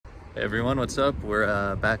Hey everyone, what's up?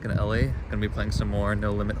 We're back in LA. Gonna be playing some more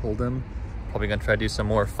No Limit Hold'em. Probably gonna try to do some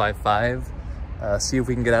more 5-5. See if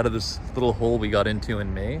we can get out of this little hole we got into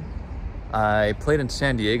in May. I played in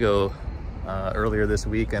San Diego earlier this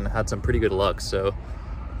week and had some pretty good luck, so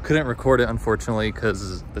couldn't record it unfortunately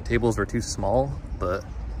because the tables were too small, but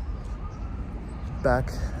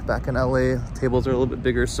back in LA, tables are a little bit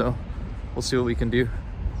bigger, so we'll see what we can do.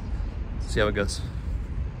 See how it goes.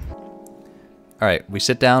 All right, we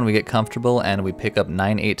sit down, we get comfortable, and we pick up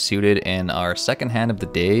 9-8 suited in our second hand of the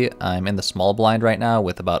day. I'm in the small blind right now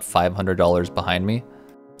with about $500 behind me.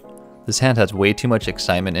 This hand has way too much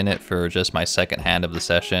excitement in it for just my second hand of the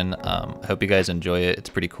session. I hope you guys enjoy it, it's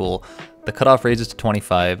pretty cool. The cutoff raises to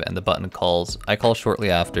 25 and the button calls. I call shortly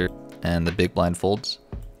after, and the big blind folds.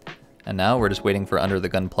 And now we're just waiting for under the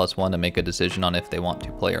gun +1 to make a decision on if they want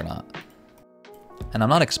to play or not. And I'm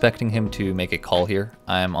not expecting him to make a call here.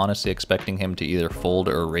 I'm honestly expecting him to either fold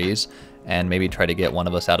or raise and maybe try to get one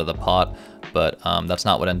of us out of the pot, but that's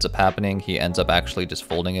not what ends up happening. He ends up actually just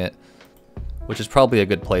folding it, which is probably a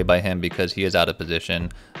good play by him because he is out of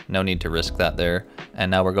position. No need to risk that there. And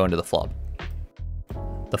now we're going to the flop.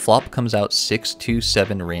 The flop comes out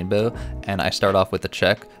 6-2-7 rainbow, and I start off with a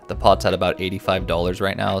check. The pot's at about $85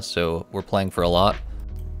 right now, so we're playing for a lot.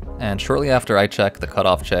 And shortly after I check, the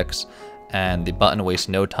cutoff checks, and the button wastes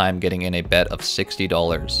no time getting in a bet of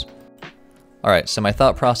 $60. Alright, so my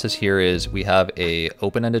thought process here is we have a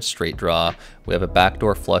open-ended straight draw, we have a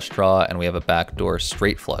backdoor flush draw, and we have a backdoor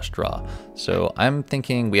straight flush draw. So I'm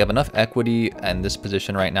thinking we have enough equity in this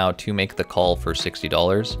position right now to make the call for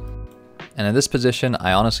 $60. And in this position,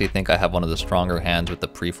 I honestly think I have one of the stronger hands with the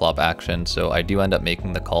pre-flop action, so I do end up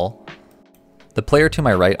making the call. The player to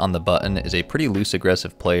my right on the button is a pretty loose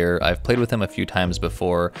aggressive player. I've played with him a few times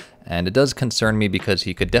before, and it does concern me because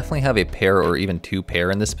he could definitely have a pair or even two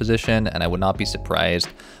pair in this position, and I would not be surprised.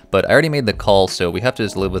 But I already made the call, so we have to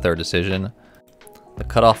just live with our decision. The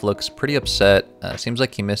cutoff looks pretty upset. Seems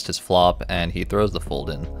like he missed his flop, and he throws the fold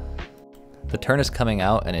in. The turn is coming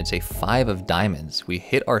out, and it's a 5 of diamonds. We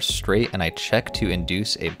hit our straight, and I check to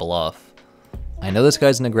induce a bluff. I know this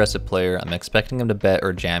guy's an aggressive player. I'm expecting him to bet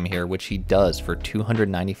or jam here, which he does for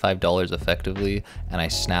 $295 effectively, and I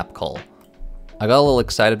snap call. I got a little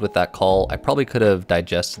excited with that call. I probably could have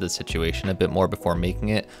digested the situation a bit more before making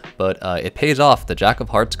it, but it pays off. The Jack of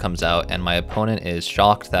Hearts comes out, and my opponent is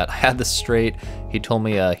shocked that I had the straight. He told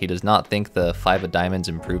me he does not think the 5 of diamonds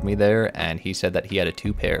improved me there, and he said that he had a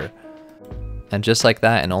 2 pair. And just like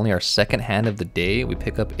that, in only our second hand of the day, we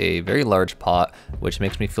pick up a very large pot, which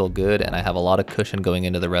makes me feel good, and I have a lot of cushion going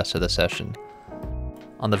into the rest of the session.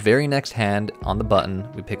 On the very next hand, on the button,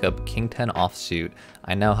 we pick up King 10 offsuit.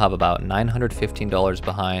 I now have about $915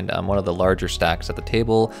 behind. I'm one of the larger stacks at the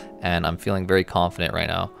table, and I'm feeling very confident right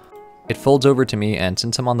now. It folds over to me, and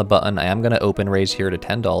since I'm on the button, I am going to open raise here to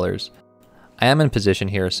 $10. I am in position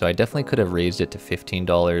here, so I definitely could have raised it to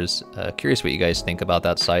 $15. Curious what you guys think about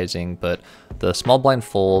that sizing, but the small blind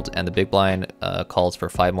folds and the big blind calls for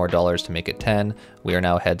 $5 more to make it 10. We are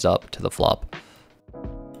now heads up to the flop,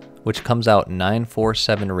 which comes out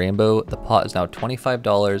 9-4-7 rainbow. The pot is now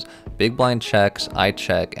 $25. Big blind checks, I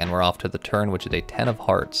check, and we're off to the turn, which is a 10 of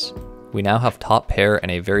hearts. We now have top pair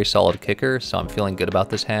and a very solid kicker, so I'm feeling good about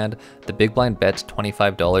this hand. The big blind bets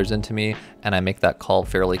 $25 into me, and I make that call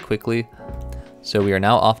fairly quickly. So we are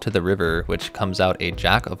now off to the river, which comes out a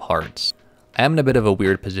Jack of Hearts. I am in a bit of a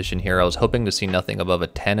weird position here. I was hoping to see nothing above a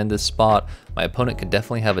 10 in this spot. My opponent could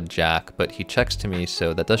definitely have a Jack, but he checks to me,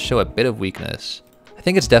 so that does show a bit of weakness. I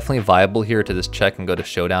think it's definitely viable here to just check and go to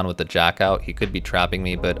showdown with the Jack out. He could be trapping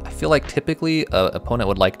me, but I feel like typically an opponent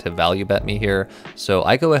would like to value bet me here, so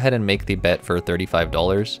I go ahead and make the bet for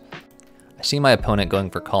 $35. I see my opponent going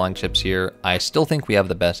for calling chips here. I still think we have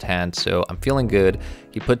the best hand, so I'm feeling good.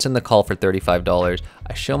 He puts in the call for $35.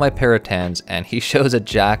 I show my pair of 10s, and he shows a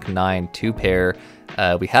Jack 9 2 pair.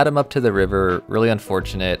 We had him up to the river, really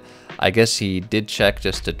unfortunate. I guess he did check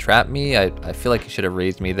just to trap me. I feel like he should have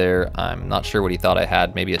raised me there. I'm not sure what he thought I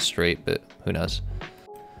had, maybe a straight, but who knows.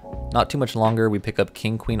 Not too much longer, we pick up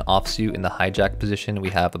King Queen offsuit in the hijack position. We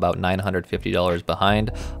have about $950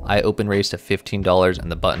 behind. I open raise to $15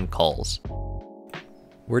 and the button calls.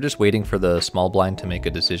 We're just waiting for the small blind to make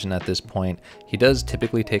a decision at this point. He does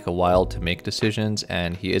typically take a while to make decisions,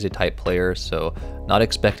 and he is a tight player, so not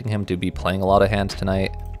expecting him to be playing a lot of hands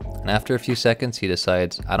tonight. And after a few seconds, he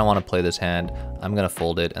decides, I don't want to play this hand, I'm going to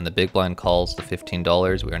fold it, and the big blind calls the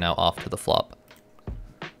 $15. We are now off to the flop.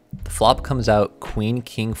 The flop comes out Queen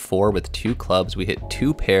King 4 with 2 clubs. We hit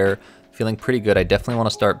 2 pair, feeling pretty good. I definitely want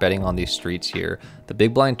to start betting on these streets here. The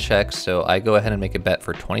big blind checks, so I go ahead and make a bet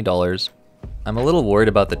for $20. I'm a little worried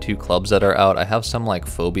about the 2 clubs that are out. I have some like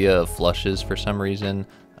phobia of flushes for some reason.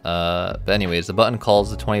 But anyways, the button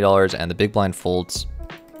calls the $20 and the big blind folds.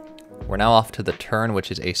 We're now off to the turn,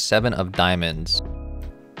 which is a 7 of diamonds,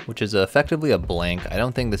 which is effectively a blank. I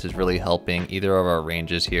don't think this is really helping either of our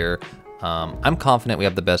ranges here. I'm confident we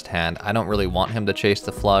have the best hand. I don't really want him to chase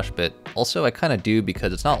the flush, but also I kind of do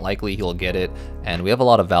because it's not likely he'll get it, and we have a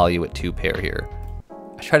lot of value at 2 pair here.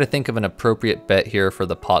 I try to think of an appropriate bet here for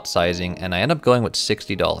the pot sizing, and I end up going with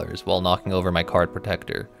 $60 while knocking over my card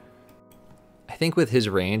protector. I think with his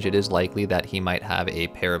range, it is likely that he might have a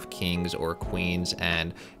pair of kings or queens,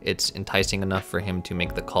 and it's enticing enough for him to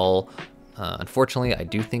make the call. Unfortunately, I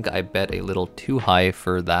do think I bet a little too high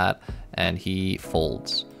for that, and he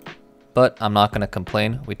folds. But I'm not going to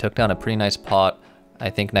complain. We took down a pretty nice pot. I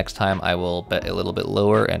think next time I will bet a little bit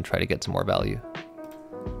lower and try to get some more value.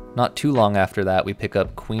 Not too long after that, we pick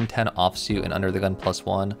up Queen 10 offsuit and under the gun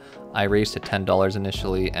 +1. I raised to $10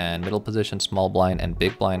 initially, and middle position small blind and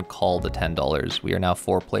big blind call the $10. We are now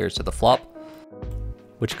 4 players to the flop,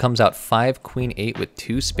 which comes out 5 Queen 8 with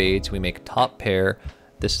 2 spades. We make top pair.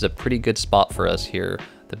 This is a pretty good spot for us here.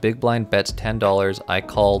 The big blind bets $10, I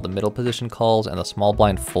call, the middle position calls, and the small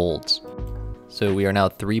blind folds. So we are now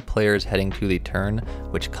 3 players heading to the turn,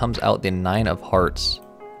 which comes out the 9 of hearts.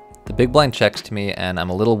 The big blind checks to me, and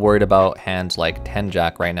I'm a little worried about hands like 10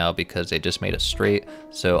 jack right now because they just made a straight,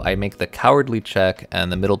 so I make the cowardly check, and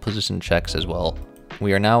the middle position checks as well.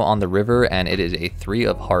 We are now on the river, and it is a 3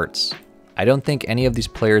 of hearts. I don't think any of these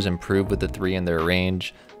players improve with the 3 in their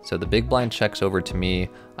range, so the big blind checks over to me.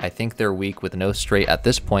 I think they're weak with no straight at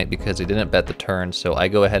this point because they didn't bet the turn, so I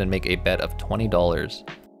go ahead and make a bet of $20.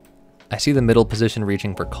 I see the middle position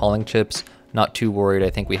reaching for calling chips. Not too worried, I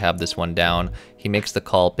think we have this one down. He makes the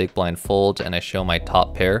call, big blind folds, and I show my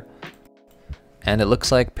top pair. And it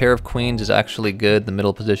looks like pair of queens is actually good. The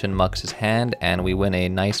middle position mucks his hand, and we win a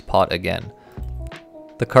nice pot again.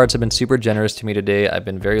 The cards have been super generous to me today. I've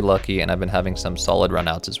been very lucky, and I've been having some solid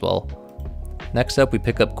runouts as well. Next up, we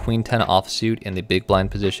pick up Queen 10 offsuit in the big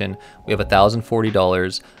blind position. We have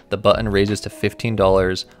 $1,040. The button raises to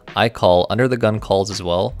 $15. I call, under the gun calls as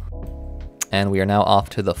well. And we are now off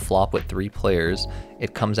to the flop with 3 players.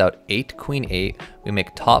 It comes out 8 Queen 8. We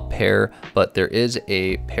make top pair, but there is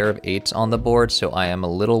a pair of 8s on the board, so I am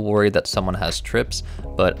a little worried that someone has trips,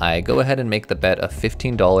 but I go ahead and make the bet of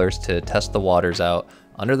 $15 to test the waters out.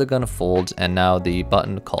 Under the gun folds, and now the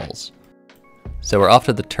button calls. So we're off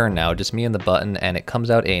to the turn now, just me and the button, and it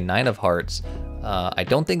comes out a 9 of hearts. I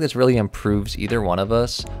don't think this really improves either one of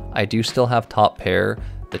us. I do still have top pair.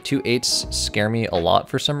 The 2 8s scare me a lot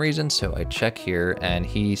for some reason, so I check here, and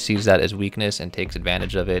he sees that as weakness and takes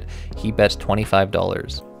advantage of it. He bets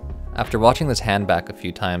 $25. After watching this hand back a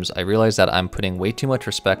few times, I realize that I'm putting way too much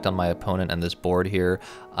respect on my opponent and this board here.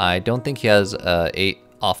 I don't think he has 8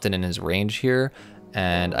 often in his range here,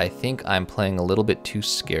 and I think I'm playing a little bit too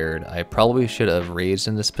scared. I probably should have raised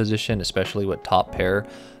in this position, especially with top pair,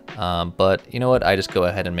 but you know what, I just go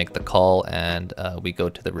ahead and make the call, and we go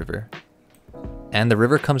to the river. And the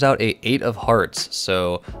river comes out a 8 of hearts,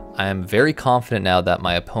 so I'm very confident now that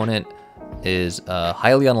my opponent is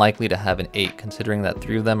highly unlikely to have an 8, considering that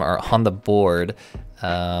 3 of them are on the board.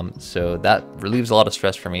 So that relieves a lot of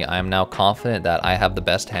stress for me. I am now confident that I have the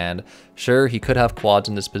best hand. Sure, he could have quads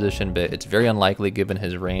in this position, but it's very unlikely given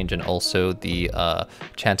his range and also the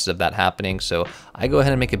chances of that happening. So I go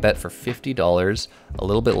ahead and make a bet for $50, a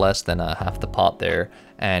little bit less than half the pot there.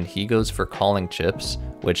 And he goes for calling chips,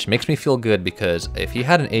 which makes me feel good because if he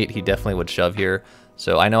had an 8, he definitely would shove here.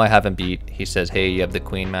 So I know I have him beat. He says, "Hey, you have the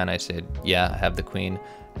queen, man." I said, "Yeah, I have the queen."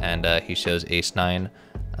 And he shows ace-9.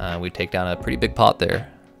 We take down a pretty big pot there.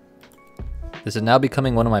 This is now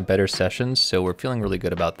becoming one of my better sessions, so we're feeling really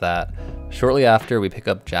good about that. Shortly after, we pick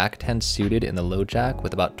up Jack 10 suited in the low jack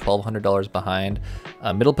with about $1,200 behind.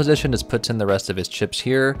 Middle position just puts in the rest of his chips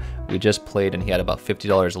here. We just played and he had about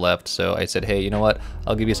 $50 left, so I said, "Hey, you know what?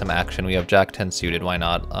 I'll give you some action. We have Jack 10 suited, why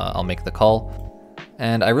not? I'll make the call."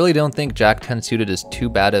 And I really don't think Jack 10 suited is too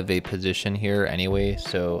bad of a position here anyway,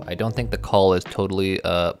 so I don't think the call is totally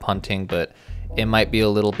punting, but it might be a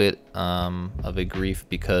little bit of a grief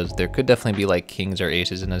because there could definitely be like kings or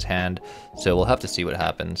aces in his hand, so we'll have to see what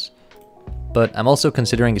happens. But I'm also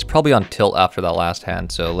considering he's probably on tilt after that last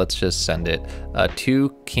hand, so let's just send it.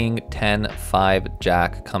 2 king 10 5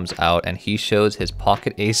 jack comes out, and he shows his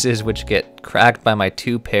pocket aces, which get cracked by my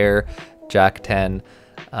 2 pair Jack 10.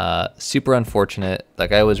 Super unfortunate. That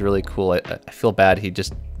guy was really cool. I feel bad. He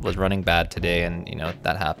just was running bad today, and you know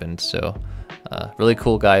that happened. So really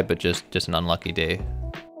cool guy, but just an unlucky day.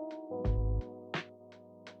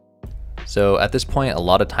 So at this point, a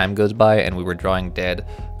lot of time goes by and we were drawing dead.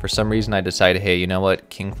 For some reason, I decided, hey, you know what?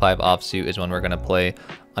 King 5 offsuit is when we're going to play.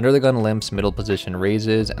 Under the gun limps, middle position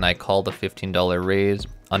raises, and I call the $15 raise.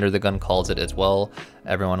 Under the gun calls it as well.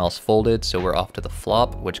 Everyone else folded, so we're off to the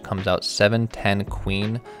flop, which comes out 7-10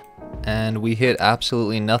 queen. And we hit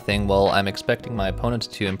absolutely nothing. Well, I'm expecting my opponents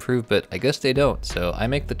to improve, but I guess they don't. So I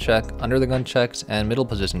make the check, under the gun checks, and middle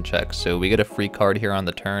position checks. So we get a free card here on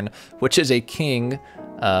the turn, which is a king.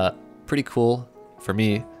 Pretty cool for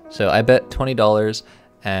me. So I bet $20,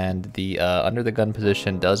 and the under the gun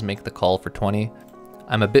position does make the call for 20.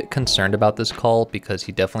 I'm a bit concerned about this call because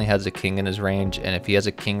he definitely has a king in his range, and if he has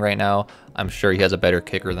a king right now, I'm sure he has a better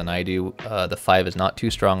kicker than I do. The 5 is not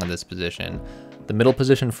too strong in this position. The middle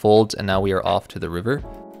position folds, and now we are off to the river.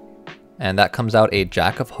 And that comes out a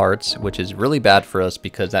jack of hearts, which is really bad for us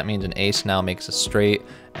because that means an ace now makes a straight,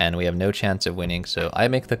 and we have no chance of winning. So I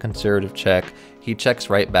make the conservative check, he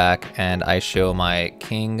checks right back, and I show my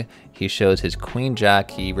king. He shows his queen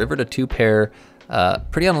jack, he rivered a 2 pair.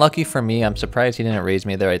 Pretty unlucky for me. I'm surprised he didn't raise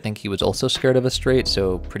me there. I think he was also scared of a straight,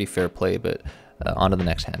 so pretty fair play, but on to the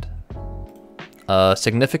next hand. A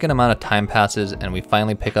significant amount of time passes and we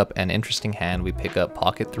finally pick up an interesting hand. We pick up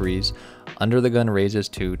pocket 3s. Under the gun raises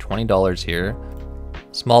to $20 here.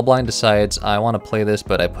 Small blind decides, I want to play this,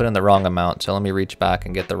 but I put in the wrong amount, so let me reach back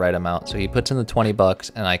and get the right amount. So he puts in the 20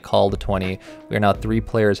 bucks and I call the 20. We are now 3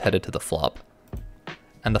 players headed to the flop.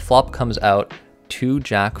 And the flop comes out 2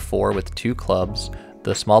 jack 4 with 2 clubs.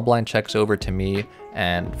 The small blind checks over to me,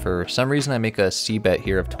 and for some reason I make a C bet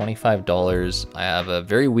here of $25. I have a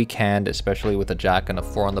very weak hand, especially with a jack and a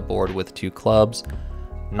 4 on the board with 2 clubs.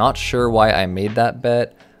 Not sure why I made that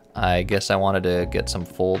bet. I guess I wanted to get some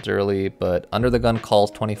folds early, but under the gun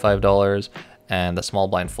calls $25 and the small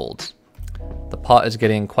blind folds. The pot is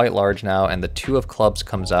getting quite large now and the 2 of clubs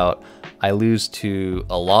comes out. I lose to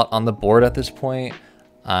a lot on the board at this point.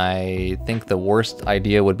 I think the worst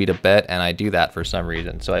idea would be to bet, and I do that for some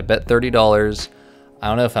reason. So I bet $30. I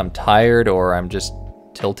don't know if I'm tired or I'm just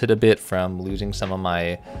tilted a bit from losing some of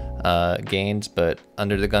my gains, but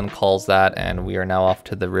under the gun calls that, and we are now off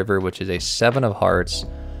to the river, which is a 7 of hearts.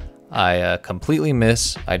 I completely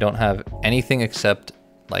miss. I don't have anything except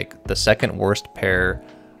like the second worst pair.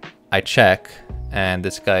 I check, and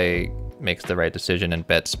this guy makes the right decision and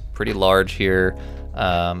bets pretty large here.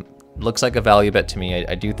 Looks like a value bet to me.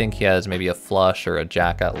 I do think he has maybe a flush or a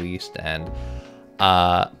jack at least, and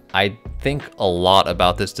I think a lot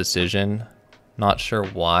about this decision. Not sure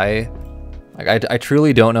why. Like, I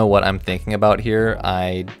truly don't know what I'm thinking about here.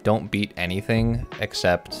 I don't beat anything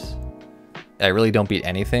except... I really don't beat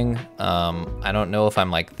anything. I don't know if I'm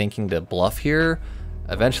like thinking to bluff here.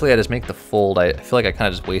 Eventually I just make the fold. I feel like I kind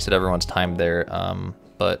of just wasted everyone's time there,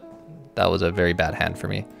 but that was a very bad hand for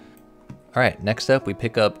me. All right, next up we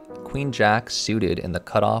pick up Queen Jack suited in the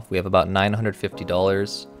cutoff. We have about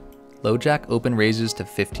 $950. Low Jack open raises to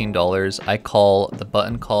 $15. I call, the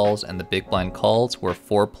button calls, and the big blind calls. We're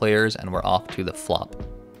 4 players and we're off to the flop,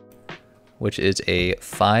 which is a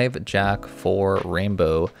 5 Jack 4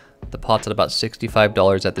 rainbow. The pot's at about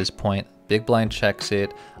 $65 at this point. Big blind checks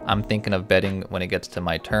it. I'm thinking of betting when it gets to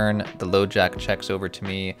my turn. The low jack checks over to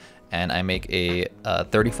me and I make a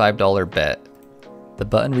 $35 bet. The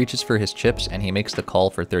button reaches for his chips and he makes the call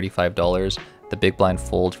for $35. The big blind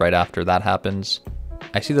folds right after that happens.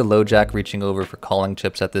 I see the low jack reaching over for calling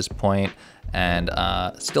chips at this point, and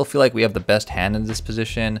still feel like we have the best hand in this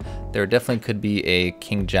position. There definitely could be a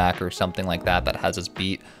king jack or something like that that has us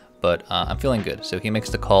beat, but I'm feeling good. So he makes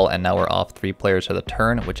the call and now we're off 3 players for the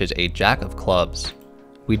turn, which is a jack of clubs.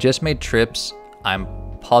 We just made trips. I'm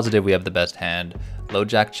positive we have the best hand. Low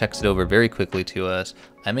jack checks it over very quickly to us.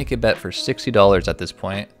 I make a bet for $60 at this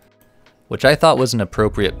point, which I thought was an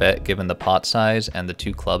appropriate bet given the pot size and the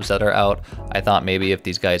 2 clubs that are out. I thought maybe if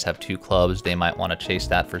these guys have 2 clubs, they might want to chase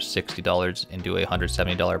that for $60 into a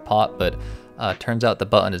 $170 pot, but turns out the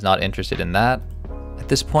button is not interested in that. At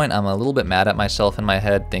this point, I'm a little bit mad at myself in my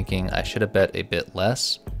head, thinking I should have bet a bit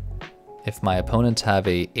less. If my opponents have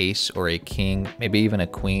a ace or a king, maybe even a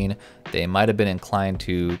queen, they might have been inclined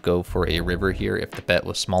to go for a river here if the bet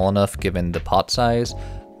was small enough given the pot size,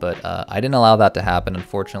 but I didn't allow that to happen.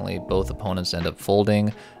 Unfortunately, both opponents end up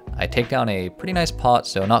folding. I take down a pretty nice pot,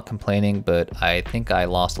 so not complaining, but I think I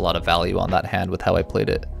lost a lot of value on that hand with how I played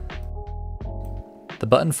it. The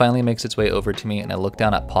button finally makes its way over to me and I look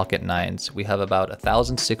down at pocket 9s. We have about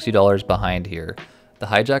 $1,060 behind here. The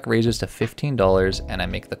hijack raises to $15 and I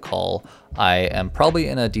make the call. I am probably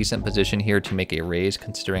in a decent position here to make a raise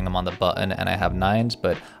considering I'm on the button and I have 9s,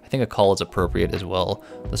 but I think a call is appropriate as well.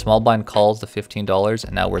 The small blind calls the $15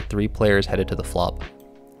 and now we're 3 players headed to the flop.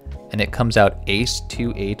 and it comes out ace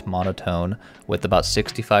 2-8 monotone with about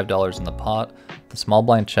 $65 in the pot. The small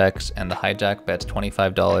blind checks and the hijack bets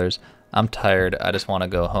 $25. I'm tired, I just want to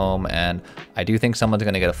go home, and I do think someone's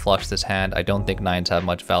going to get a flush this hand. I don't think nines have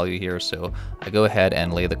much value here, so I go ahead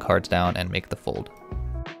and lay the cards down and make the fold.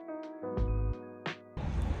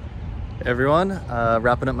 Hey everyone,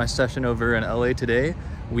 wrapping up my session over in LA today.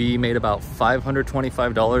 We made about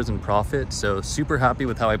 $525 in profit, so super happy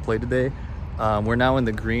with how I played today. We're now in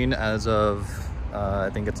the green as of, I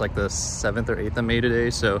think it's like the 7th or 8th of May today,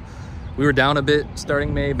 so we were down a bit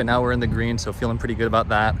starting May, but now we're in the green, so feeling pretty good about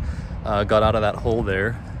that. Got out of that hole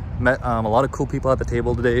there. Met a lot of cool people at the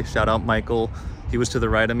table today. Shout out Michael. He was to the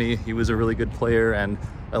right of me. He was a really good player, and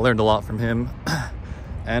I learned a lot from him.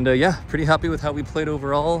 And yeah, pretty happy with how we played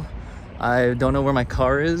overall. I don't know where my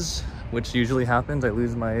car is, which usually happens. I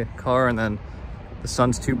lose my car and then the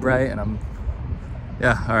sun's too bright and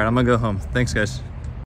yeah, all right, I'm gonna go home. Thanks guys.